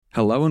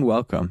Hello and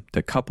welcome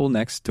to Couple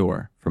Next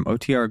Door from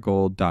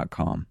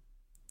OTRGold.com.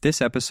 This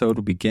episode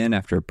will begin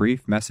after a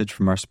brief message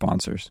from our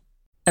sponsors.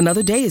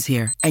 Another day is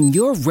here, and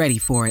you're ready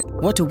for it.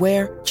 What to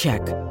wear?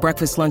 Check.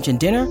 Breakfast, lunch, and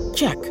dinner?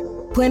 Check.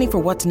 Planning for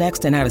what's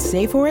next and how to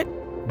save for it?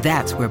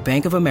 That's where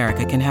Bank of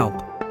America can help.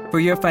 For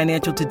your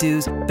financial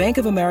to-dos, Bank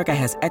of America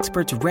has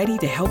experts ready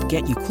to help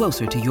get you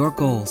closer to your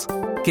goals.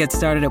 Get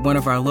started at one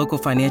of our local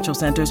financial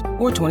centers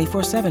or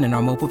 24/7 in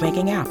our mobile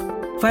banking app.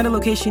 Find a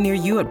location near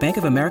you at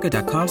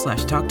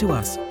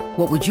bankofamerica.com/talktous.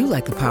 What would you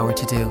like the power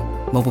to do?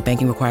 Mobile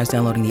banking requires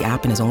downloading the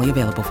app and is only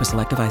available for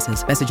select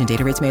devices. Message and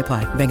data rates may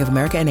apply. Bank of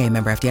America N.A.,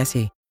 member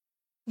FDIC.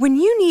 When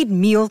you need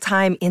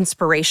mealtime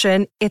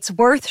inspiration, it's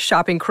worth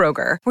shopping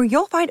Kroger, where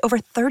you'll find over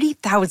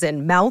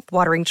 30,000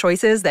 mouth-watering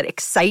choices that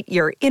excite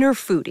your inner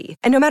foodie.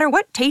 And no matter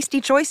what tasty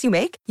choice you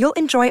make, you'll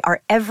enjoy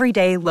our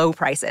everyday low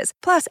prices,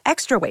 plus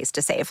extra ways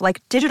to save,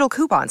 like digital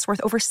coupons worth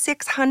over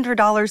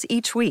 $600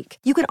 each week.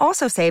 You can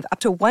also save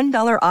up to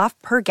 $1 off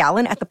per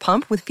gallon at the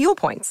pump with fuel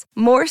points.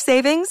 More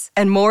savings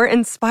and more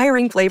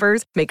inspiring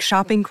flavors make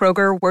shopping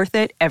Kroger worth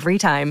it every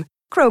time.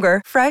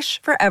 Kroger,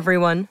 fresh for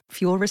everyone.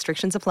 Fuel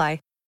restrictions apply.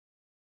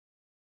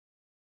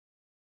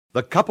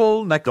 The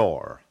Couple Next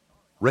Door,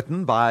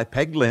 written by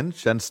Peg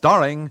Lynch and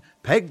starring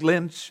Peg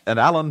Lynch and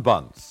Alan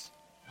Bunce.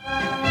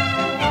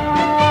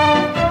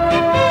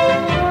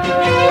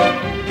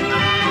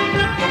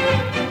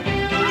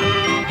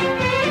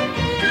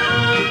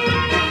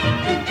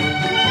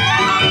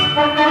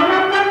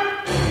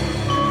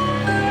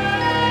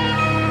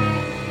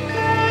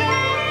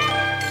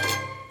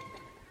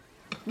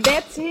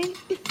 Betsy,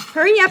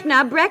 hurry up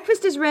now.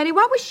 Breakfast is ready.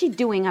 What was she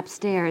doing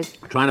upstairs?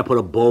 Trying to put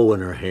a bow in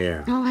her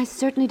hair. Oh, I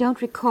certainly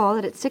don't recall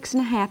that at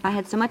 6:30 I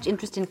had so much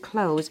interest in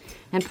clothes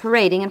and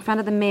parading in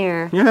front of the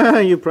mirror. Yeah,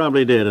 you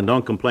probably did, and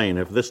don't complain.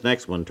 If this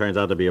next one turns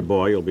out to be a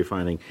boy, you'll be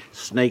finding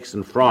snakes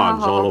and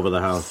frogs all over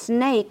the house.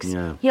 Snakes?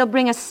 Yeah. He'll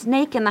bring a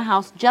snake in the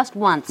house just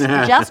once.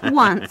 Just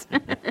once.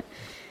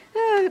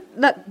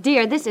 Look,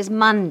 dear, this is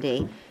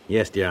Monday.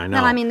 Yes, dear, I know.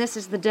 Well, I mean, this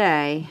is the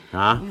day.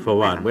 Huh? For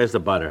what? Where's the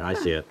butter? I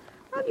see it.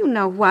 Well, you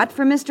know what?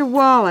 For Mr.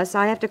 Wallace,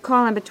 I have to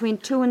call him between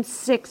 2 and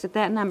 6 at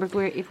that number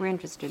if we're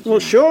interested. Well,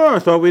 sure. I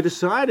thought we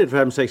decided. For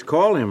heaven's sakes,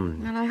 call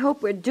him. And I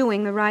hope we're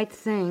doing the right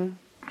thing.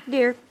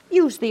 Dear,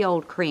 use the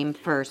old cream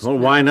first. Well,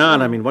 why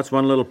not? I mean, what's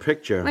one little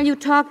picture? Well, you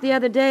talked the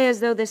other day as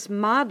though this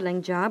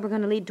modeling job were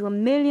going to lead to a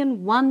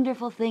million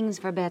wonderful things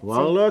for Betsy.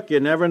 Well, look, you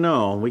never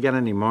know. We got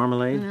any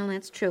marmalade? Well,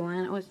 that's true.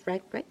 I know. It's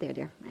right there,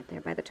 dear. Right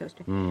there by the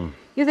toaster.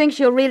 You think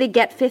she'll really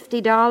get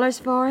 $50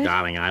 for it?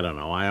 Darling, I don't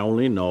know. I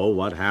only know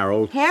what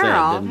Harold said.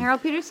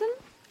 Harold Peterson?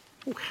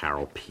 Oh,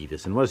 Harold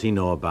Peterson. What does he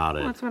know about it?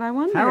 Well, that's what I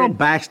wondered. Harold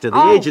Baxter,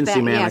 the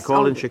agency man. Yes. I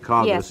called in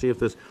Chicago to see if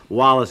this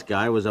Wallace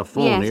guy was a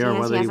phony or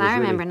whether he was I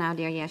remember really... now,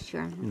 dear. Yes,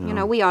 sure. You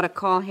know, we ought to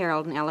call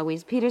Harold and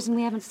Eloise Peterson.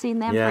 We haven't seen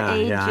them for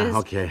ages. Yeah,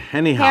 okay.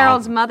 Anyhow.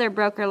 Harold's mother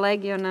broke her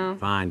leg, you know.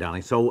 Fine,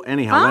 darling. So,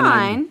 anyhow...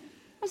 Fine?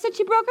 I said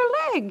she broke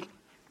her leg.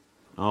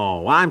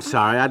 Oh, I'm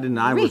sorry.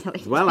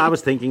 I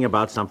was thinking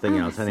about something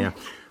else. Anyhow,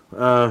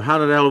 how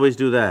did Eloise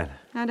do that?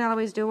 How'd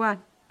Eloise do what?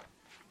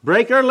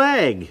 Break her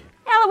leg.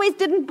 Eloise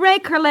didn't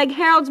break her leg.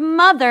 Harold's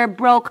mother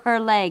broke her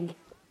leg.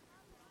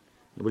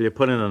 Will you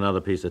put in another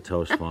piece of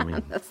toast for me?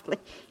 Honestly,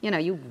 you know,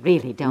 you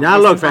really don't. Now,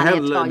 look, for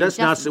heaven's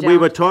sake, we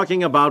were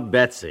talking about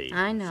Betsy.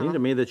 I know. It seemed to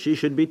me that she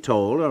should be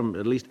told, or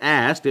at least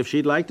asked, if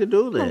she'd like to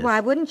do this. Well, why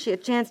wouldn't she? A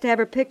chance to have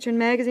her picture in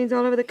magazines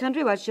all over the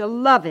country? Well, she'll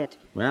love it.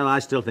 Well, I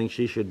still think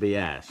she should be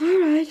asked. All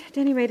right. At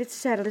any rate, it's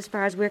settled as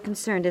far as we're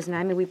concerned, isn't it?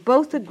 I mean, we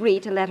both agree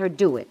to let her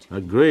do it.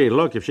 Agree.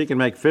 Look, if she can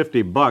make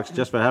 $50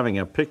 just for having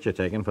a picture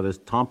taken for this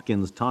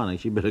Tompkins tonic,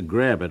 she better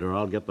grab it or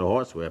I'll get the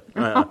horsewhip.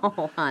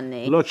 Oh,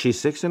 honey. Look,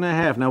 she's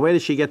 6.5. Now, where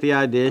did she get the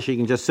idea she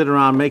can just sit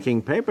around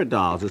making paper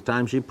dolls? It's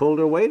time she pulled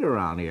her weight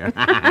around here.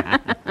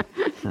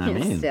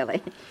 You're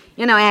silly.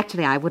 You know,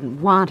 actually, I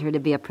wouldn't want her to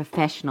be a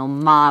professional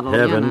model.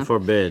 Heaven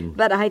forbid.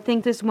 But I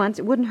think this once,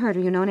 it wouldn't hurt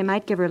her, and it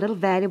might give her a little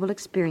valuable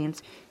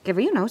experience. Give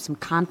her, some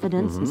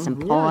confidence and some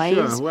poise.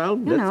 Yeah, sure. Well,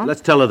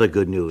 let's tell her the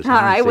good news. All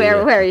right,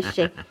 where is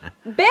she?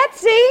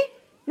 Betsy!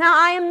 Now,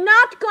 I am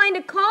not going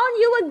to call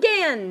you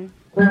again.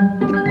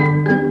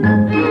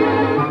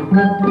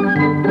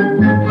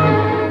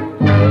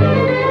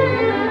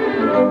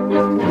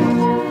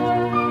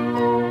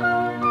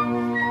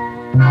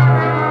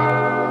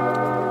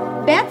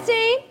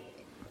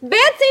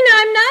 Betsy, now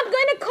I'm not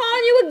going to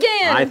call you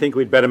again. I think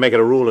we'd better make it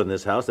a rule in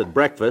this house that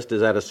breakfast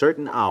is at a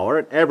certain hour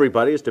and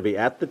everybody is to be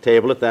at the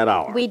table at that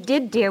hour. We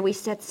did, dear. We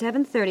set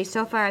 7:30.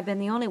 So far, I've been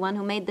the only one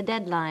who made the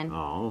deadline.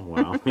 Oh,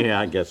 well,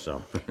 yeah, I guess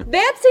so.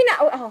 Betsy,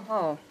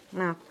 now...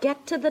 Now,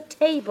 get to the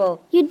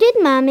table. You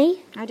did,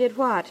 Mommy. I did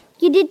what?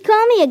 You did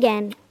call me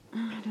again.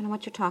 I don't know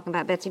what you're talking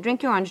about, Betsy.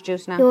 Drink your orange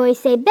juice now. You always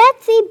say,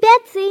 Betsy,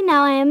 Betsy.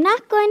 Now I am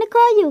not going to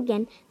call you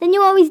again. Then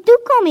you always do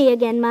call me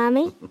again,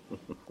 Mommy.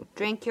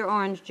 drink your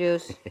orange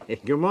juice.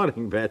 Good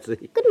morning,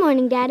 Betsy. Good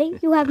morning, Daddy.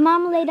 You have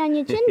marmalade on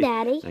your chin,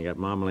 Daddy. I got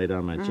marmalade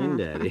on my chin,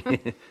 Daddy.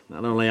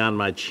 Not only on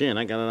my chin,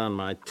 I got it on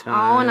my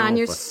tie. Oh, and on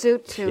your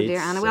suit, too, dear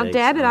Anna. Well,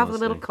 dab it off with a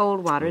little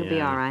cold water. It'll be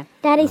all right.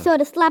 Daddy saw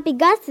the sloppy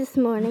Gus this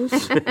morning.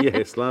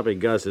 Yeah, Sloppy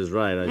Gus is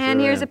right.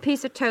 And here's a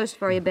piece of toast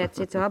for you,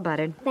 Betsy. It's all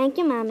buttered. Thank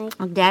you, Mommy.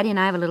 Well, Daddy and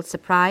I have a little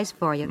surprise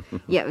for you.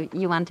 Yeah,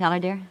 you want to tell her,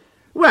 dear?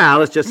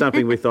 Well, it's just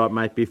something we thought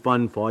might be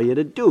fun for you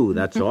to do,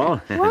 that's all.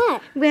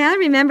 What? Well,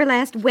 remember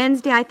last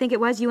Wednesday, I think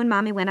it was, you and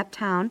Mommy went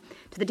uptown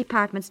to the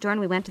department store,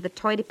 and we went to the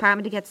toy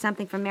department to get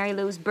something for Mary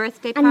Lou's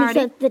birthday And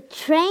party. the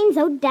trains,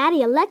 oh,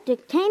 Daddy,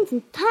 electric trains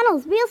and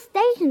tunnels, real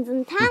stations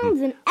and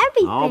towns and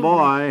everything. Oh,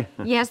 boy.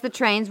 Yes, the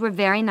trains were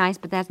very nice,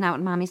 but that's not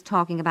what Mommy's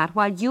talking about.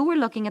 While you were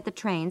looking at the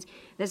trains,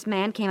 this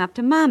man came up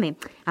to Mommy,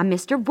 a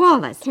Mr.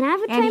 Wallace. Can I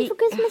have a train for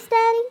Christmas,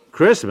 Daddy?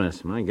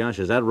 Christmas? My gosh,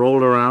 is that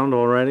rolled around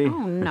already?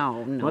 Oh,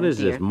 no, What is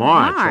dear. this,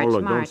 March? March, Oh,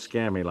 look, March. don't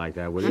scare me like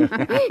that, will you?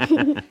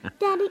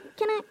 Daddy,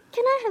 can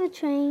I have a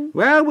train?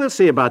 Well, we'll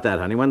see about that,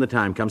 honey, when the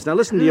time comes. Now,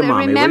 listen to your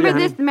mommy, will you,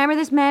 honey? Remember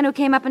this man who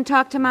came up and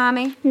talked to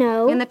Mommy?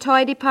 No. In the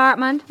toy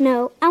department?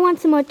 No, I want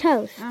some more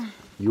toast.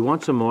 You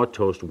want some more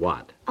toast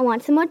what? I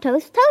want some more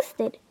toast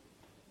toasted.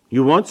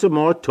 You want some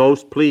more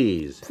toast,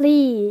 please?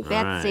 Please.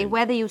 Betsy, right.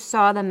 whether you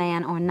saw the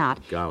man or not,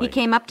 Golly. he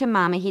came up to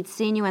Mommy. He'd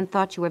seen you and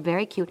thought you were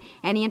very cute,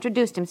 and he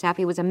introduced himself.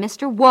 He was a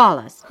Mr.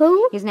 Wallace.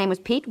 Who? His name was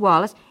Pete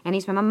Wallace, and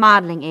he's from a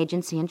modeling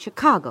agency in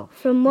Chicago.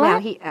 From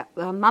what?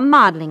 Well, a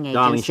modeling agency.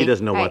 Darling, she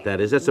doesn't know what that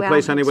is. That's the Well,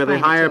 place, honey, where they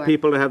explain it hire to her.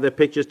 people to have their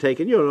pictures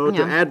taken, to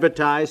Yeah.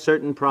 advertise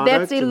certain products.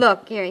 Betsy, and-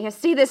 look, here,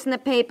 see this in the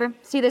paper?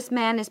 See this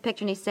man, this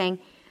picture, and he's saying,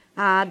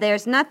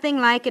 there's nothing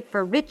like it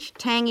for rich,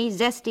 tangy,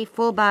 zesty,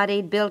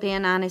 full-bodied,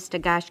 built-in,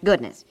 honest-to-gosh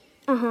goodness.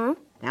 Uh-huh.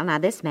 Well, now,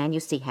 this man, you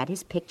see, had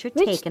his picture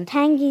Rich, taken.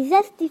 tangy,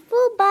 zesty,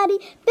 full body,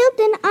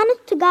 built-in,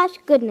 honest-to-gosh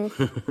goodness.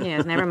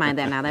 Yes, never mind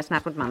that now. That's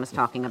not what Mama's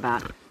talking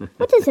about.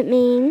 What does it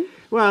mean?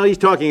 Well, he's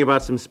talking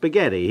about some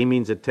spaghetti. He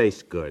means it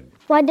tastes good.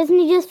 Why doesn't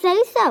he just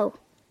say so?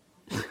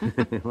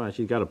 Well,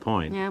 she's got a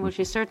point. Yeah, well,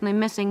 she's certainly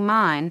missing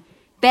mine.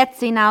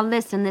 Betsy, now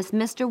listen, this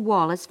Mr.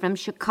 Wallace from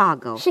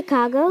Chicago.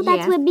 Chicago?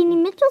 That's Yes. where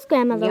Beanie Mitchell's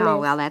grandmother Oh, lives.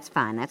 well, that's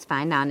fine.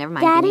 Now, never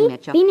mind Daddy, Beanie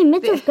Mitchell. Beanie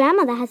Mitchell's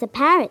grandmother has a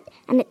parrot,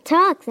 and it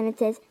talks, and it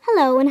says,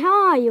 hello, and how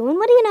are you, and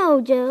what do you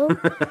know, Joe?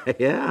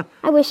 Yeah?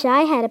 I wish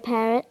I had a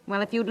parrot. Well,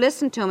 if you'd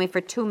listen to me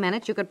for 2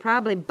 minutes, you could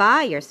probably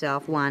buy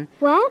yourself one.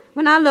 What?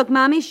 Well, now, look,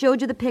 Mommy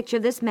showed you the picture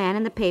of this man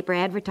in the paper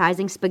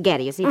advertising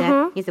spaghetti. You see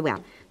that? He said,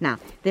 well, now,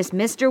 this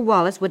Mr.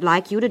 Wallace would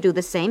like you to do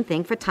the same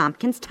thing for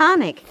Tompkins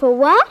Tonic. For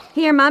what?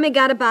 Here, Mommy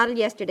got a bottle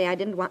yesterday. I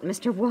didn't want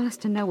Mr. Wallace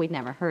to know we'd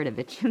never heard of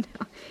it, you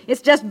know. It's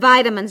just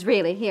vitamins,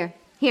 really. Here,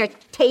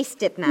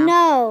 taste it now.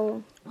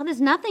 No. Well, there's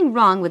nothing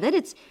wrong with it.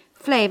 It's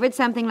flavored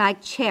something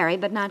like cherry,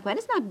 but not quite.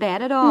 It's not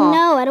bad at all.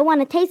 No, I don't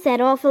want to taste that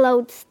awful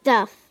old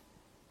stuff.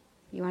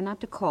 You are not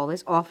to call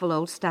this awful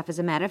old stuff. As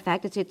a matter of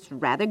fact, it's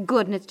rather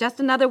good, and it's just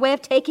another way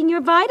of taking your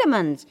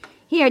vitamins.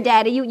 Here,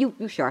 Daddy, you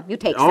sure? You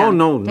take some. Oh,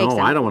 no, Take some.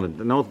 I don't want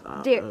to. No.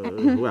 Dear.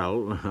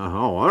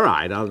 All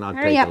right. I'll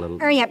Hurry take up, a little.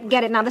 hurry up.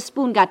 Get it now. The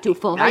spoon got too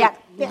full. Hurry up.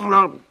 There.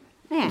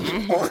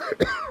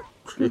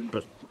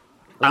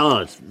 Oh,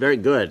 it's very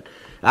good.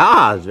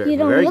 It's very, You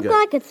don't very look good.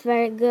 like it's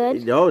very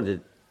good. Oh,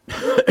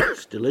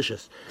 it's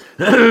delicious.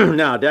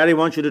 Now, Daddy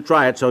wants you to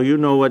try it so you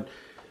know what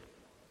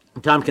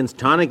Tompkins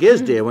Tonic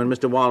is, dear, when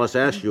Mr. Wallace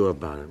asks you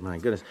about it. My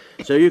goodness.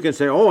 So you can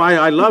say, oh,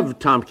 I love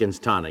Tompkins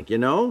Tonic, you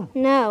know?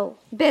 No.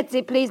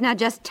 Betsy, please, now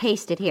just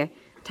taste it. Here.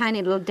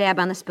 Tiny little dab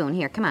on the spoon.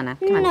 Here, come on now.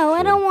 Come on. No,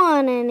 I don't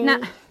want any. Now,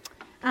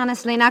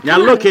 honestly, now come Now,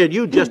 on. look here.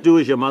 You just do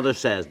as your mother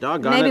says.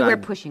 Doggone Maybe it. we're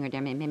pushing her,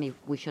 dear. Maybe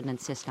we shouldn't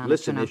insist on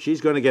Listen, it. You know. if she's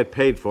going to get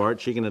paid for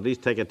it, she can at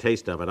least take a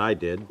taste of it. I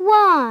did.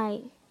 Why?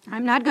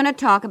 I'm not going to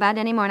talk about it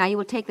anymore. Now, you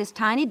will take this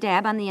tiny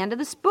dab on the end of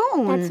the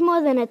spoon. That's more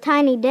than a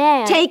tiny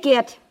dab. Take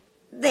it.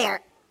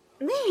 There.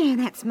 There,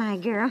 that's my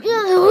girl.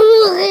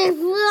 It's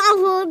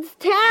awful. It's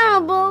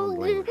terrible.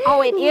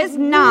 Oh, it is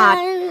not.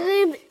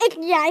 It's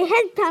icky. I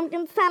hate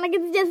Tompkins Tonic.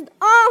 It's just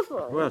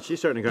awful. Well,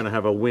 she's certainly going to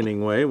have a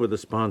winning way with the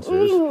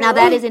sponsors. Now,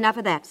 that is enough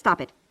of that.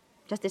 Stop it.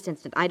 Just this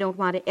instant. I don't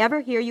want to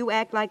ever hear you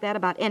act like that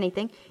about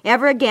anything.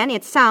 Ever again.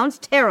 It sounds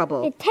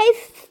terrible. It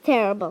tastes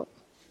terrible.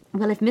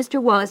 Well, if Mr.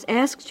 Wallace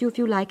asks you if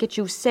you like it,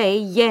 you say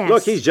yes.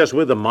 Look, he's just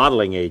with the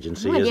modeling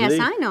agency, Well, isn't yes, he?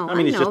 I know, I mean,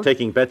 I he's know. just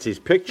taking Betsy's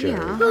picture.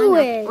 Yeah. Who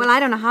is? Well, I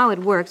don't know how it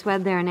works,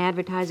 whether they're an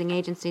advertising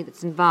agency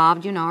that's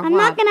involved, you know, or I'm what.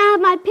 not going to have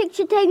my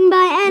picture taken by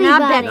Now, anybody.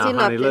 Betsy, Now,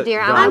 honey, look, look, dear,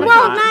 darling, I I'm won't.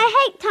 God. And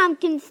I hate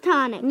Tompkins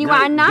Tonic. You Now,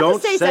 are not to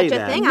don't say say such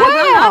that. a thing. I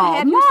will not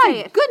have you say My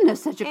it.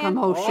 goodness, such a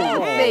commotion.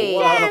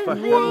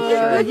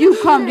 Effie. You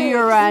come to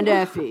your Aunt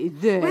Effie.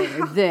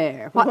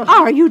 There. What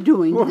are you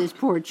doing to this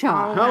poor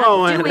child?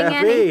 Hello, Not Aunt doing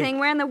Effie. anything.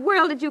 Where in the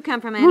world did you come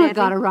from, Aunt Well, I Effie?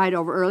 got a ride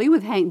over early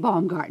with Hank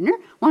Baumgartner.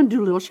 Want to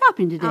do a little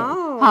shopping today.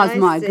 Oh, How's I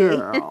my see.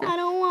 girl? I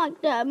don't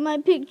want to have my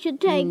picture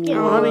taken.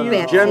 Oh, honey, you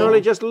Betsy.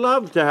 generally just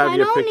love to have I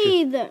your don't picture.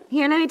 either.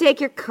 Here, let me take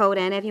your coat,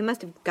 Aunt Effie. You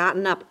must have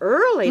gotten up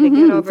early to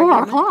get over 4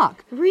 here.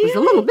 o'clock. Really? It was a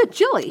little bit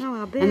chilly. Oh,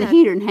 I'll And the bet.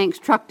 heater in Hank's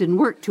truck didn't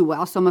work too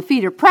well, so my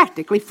feet are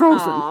practically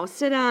frozen. Oh,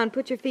 sit down.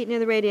 Put your feet near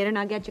the radiator, and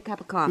I'll get you a cup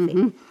of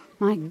coffee.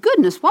 My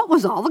goodness, what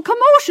was all the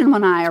commotion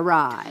when I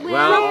arrived?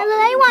 Well,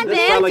 they want this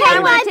to fella take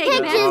came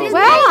my in- pictures.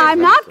 Well,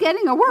 I'm not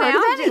getting a word Well,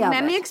 of any just of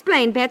let me it.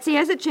 explain. Betsy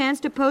has a chance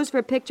to pose for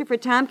a picture for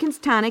Tompkins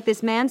Tonic.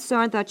 This man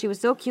saw and thought she was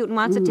so cute and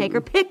wants to take her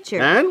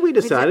picture. And we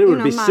decided it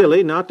would be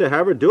silly not to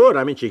have her do it.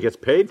 I mean, she gets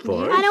paid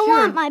for it. I don't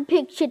want my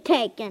picture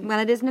taken. Well,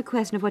 it isn't a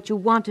question of what you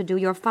want to do.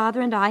 Your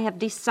father and I have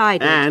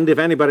decided. And if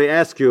anybody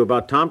asks you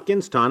about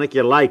Tompkins Tonic,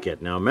 you like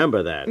it. Now,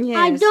 remember that. Yes.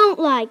 I don't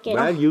like it.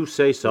 Well, you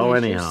say so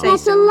Yes, you anyhow. say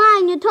That's a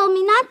lie. You told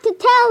me not to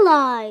tell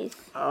lies.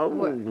 Oh,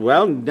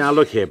 well, now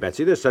look here,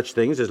 Betsy. There's such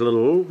things as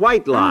little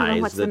white I don't lies.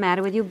 know what's that- the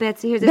matter with you,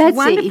 Betsy. Here's this Betsy,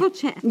 wonderful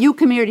chance. you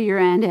come here to your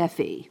Aunt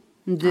Effie.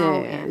 There,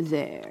 Aunt.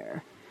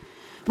 there.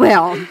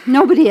 Well,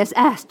 nobody has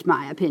asked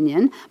my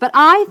opinion, but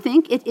I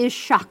think it is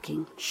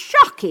shocking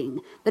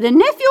that a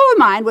nephew of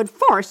mine would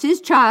force his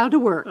child to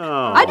work.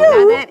 Oh. I do.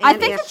 Now that I Aunt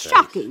think Effie- it's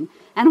shocking.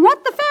 And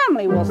what the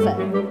family will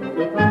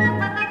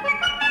say.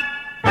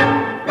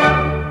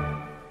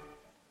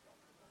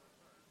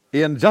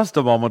 In just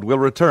a moment, we'll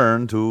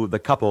return to The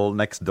Couple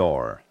Next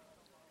Door.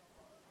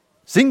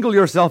 Single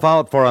yourself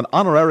out for an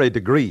honorary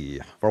degree,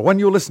 for when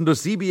you listen to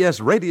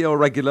CBS Radio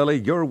regularly,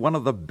 you're one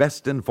of the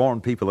best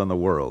informed people in the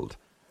world.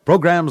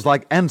 Programs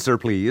like Answer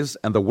Please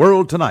and The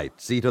World Tonight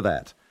see to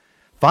that.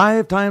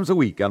 5 times a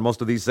week on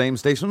most of these same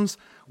stations,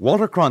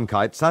 Walter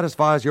Cronkite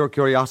satisfies your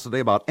curiosity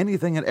about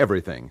anything and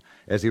everything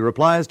as he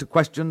replies to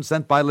questions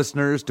sent by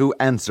listeners to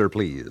Answer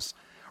Please.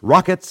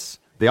 Rockets,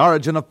 the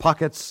origin of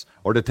pockets,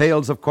 or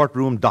details of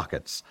courtroom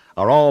dockets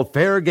are all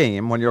fair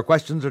game when your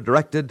questions are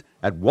directed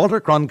at Walter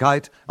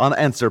Cronkite on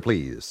Answer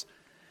Please.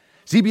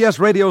 CBS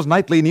Radio's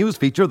nightly news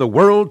feature, The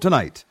World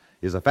Tonight,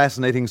 is a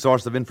fascinating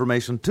source of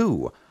information,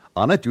 too.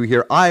 On it, you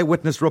hear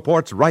eyewitness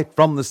reports right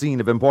from the scene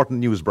of important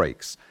news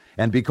breaks.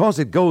 And because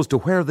it goes to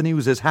where the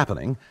news is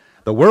happening,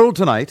 The World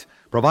Tonight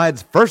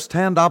provides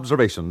first-hand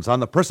observations on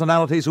the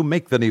personalities who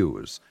make the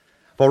news.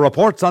 For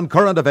reports on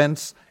current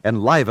events,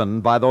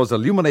 enlivened by those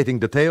illuminating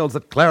details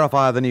that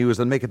clarify the news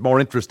and make it more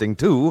interesting,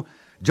 too,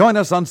 join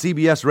us on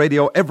CBS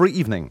Radio every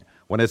evening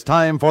when it's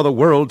time for The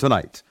World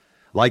Tonight.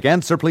 Like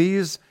Answer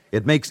Please,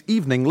 it makes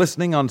evening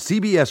listening on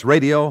CBS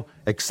Radio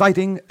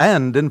exciting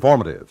and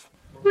informative.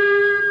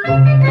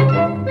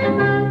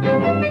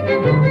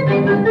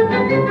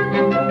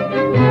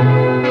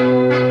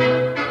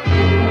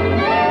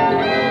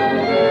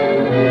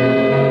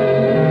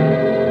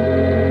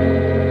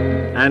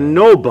 And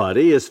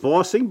nobody is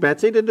forcing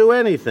Betsy to do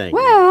anything.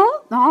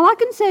 Well, all I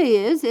can say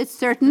is it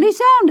certainly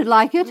sounded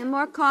like it. And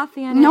more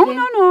coffee, Aunt No,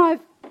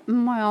 Effie?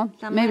 well,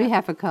 Some maybe left.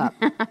 half a cup.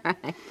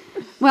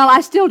 Well, I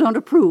still don't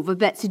approve of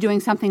Betsy doing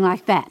something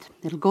like that.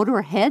 It'll go to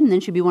her head, and then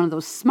she'll be one of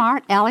those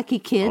smart,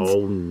 alecky kids.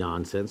 Oh,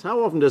 nonsense.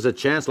 How often does a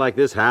chance like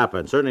this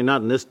happen? Certainly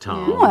not in this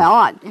town.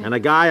 Well, And a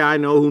guy I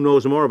know who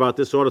knows more about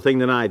this sort of thing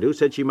than I do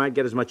said she might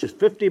get as much as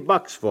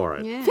 $50 for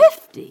it. Yeah.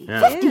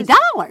 $50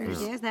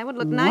 Yes. Yes, that would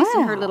look nice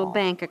in her Wow. little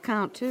bank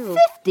account, too.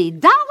 $50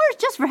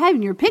 just for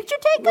having your picture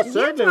taken?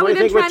 Certainly, what what do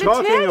you we've think we're been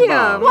trying to talking tell you.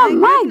 about? Well,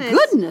 my goodness.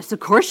 goodness, of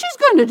course she's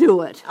going to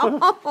do it.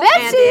 Oh, Betsy,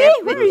 Aunt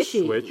Effie. where is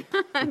she? Switch.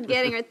 I'm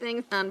getting her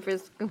things done for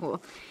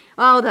school.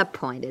 Oh, the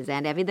point is,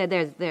 Aunt Effie, that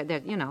there's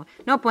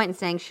no point in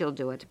saying she'll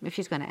do it if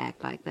she's going to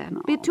act like that.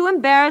 It'd be too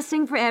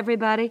embarrassing for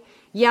everybody,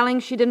 yelling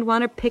she didn't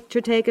want her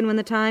picture taken when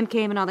the time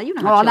came and all that. You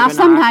know how Oh, now children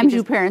are. sometimes She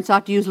you just- parents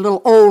ought to use a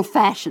little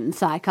old-fashioned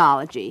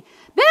psychology.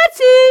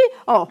 Betsy!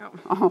 Oh,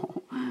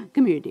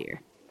 come here,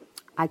 dear.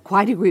 I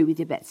quite agree with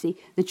you, Betsy,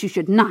 that you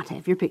should not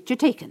have your picture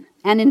taken.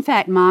 And in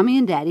fact, Mommy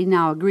and Daddy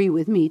now agree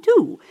with me,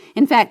 too.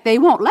 In fact, they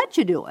won't let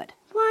you do it.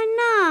 Why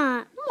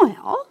not?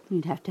 Well,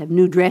 you'd have to have a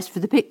new dress for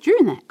the picture,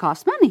 and that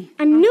costs money.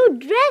 A new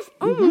dress?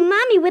 Oh,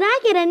 Mommy, would I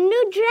get a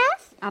new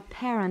dress?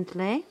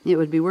 Apparently. It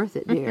would be worth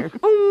it, dear.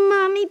 Oh,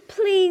 Mommy,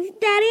 please.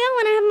 Daddy, I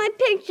want to have my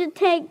picture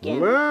taken.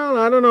 Well,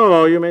 I don't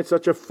know. You made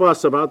such a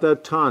fuss about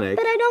that tonic.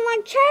 But I don't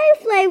like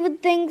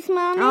cherry-flavored things,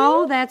 Mommy.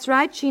 Oh, that's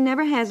right. She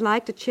never has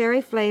liked a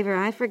cherry flavor.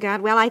 I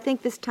forgot. Well, I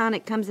think this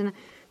tonic comes in a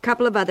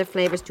couple of other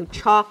flavors, too.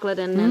 Chocolate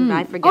and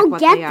I forget Oh, what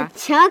get they are. the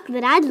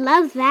chocolate. I'd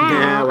love that.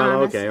 Yeah,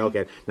 well, honest.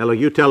 okay. Now, look,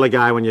 you tell the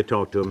guy when you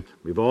talk to him.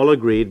 We've all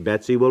agreed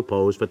Betsy will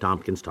pose for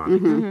Tompkins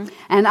Tonic.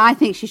 And I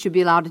think she should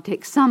be allowed to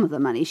take some of the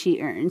money she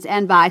earns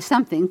and buy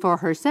something for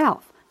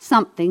herself.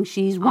 Something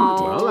she's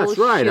wanted. Well, that's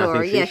right. I Sure.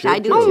 think she yes, should, I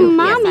do, too. Oh, too.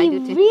 Mommy, yes, I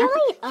do, too.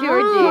 really?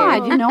 Sure, Why,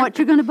 dear. do you know what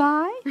you're going to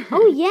buy?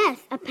 Oh, yes,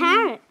 a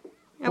parrot.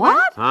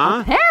 What?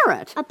 Huh? A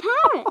parrot? A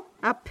parrot.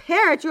 A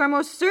parrot? You are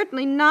most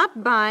certainly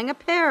not buying a You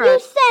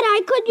parrot. said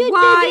I could. You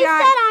Why, did. You I-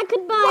 said I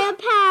could buy a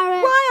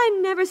parrot. Why, I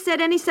never said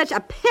any such a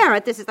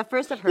parrot. This is the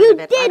first I've heard You of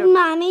it. I did, don't-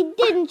 Mommy,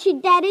 didn't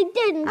you, Daddy?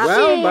 Didn't you?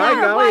 Well, by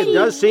Why golly, it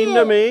does you seem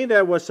to did. me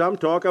there was some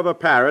talk of a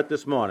parrot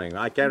this morning.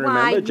 I can't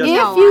Why, remember. Just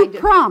no. If you I do-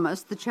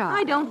 promise the child.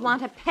 I don't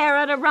want a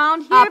parrot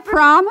around here. A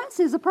promise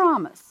is a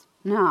promise.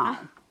 Now,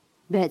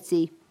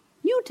 Betsy,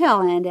 you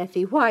tell Aunt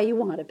Effie why you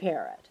want a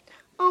parrot.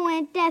 Oh,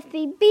 Aunt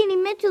Effie,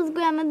 Beanie Mitchell's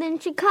grandmother in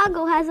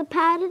Chicago has a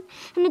parrot,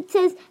 and it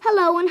says,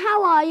 hello, and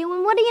how are you,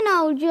 and what do you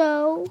know,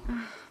 Joe?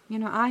 You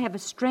know, I have a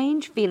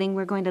strange feeling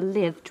we're going to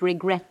live to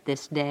regret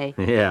this day.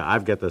 Yeah,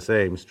 I've got the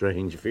same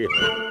strange feeling.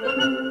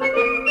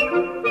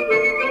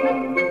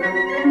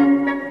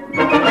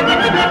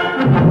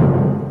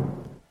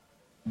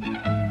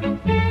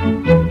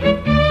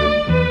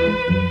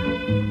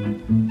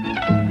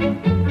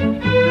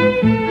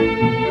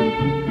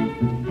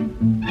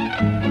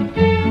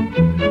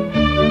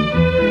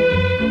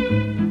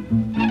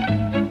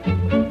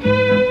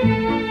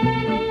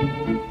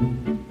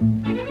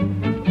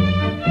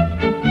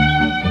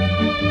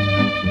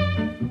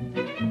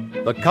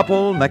 The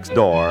Couple Next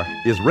Door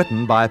is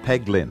written by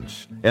Peg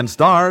Lynch and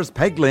stars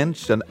Peg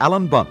Lynch and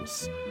Alan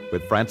Bunce,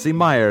 with Francie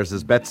Myers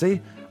as Betsy,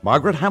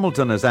 Margaret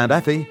Hamilton as Aunt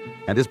Effie,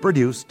 and is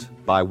produced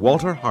by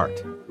Walter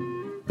Hart.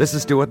 This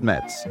is Stuart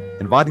Metz,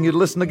 inviting you to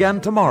listen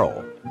again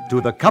tomorrow to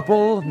The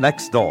Couple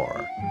Next Door.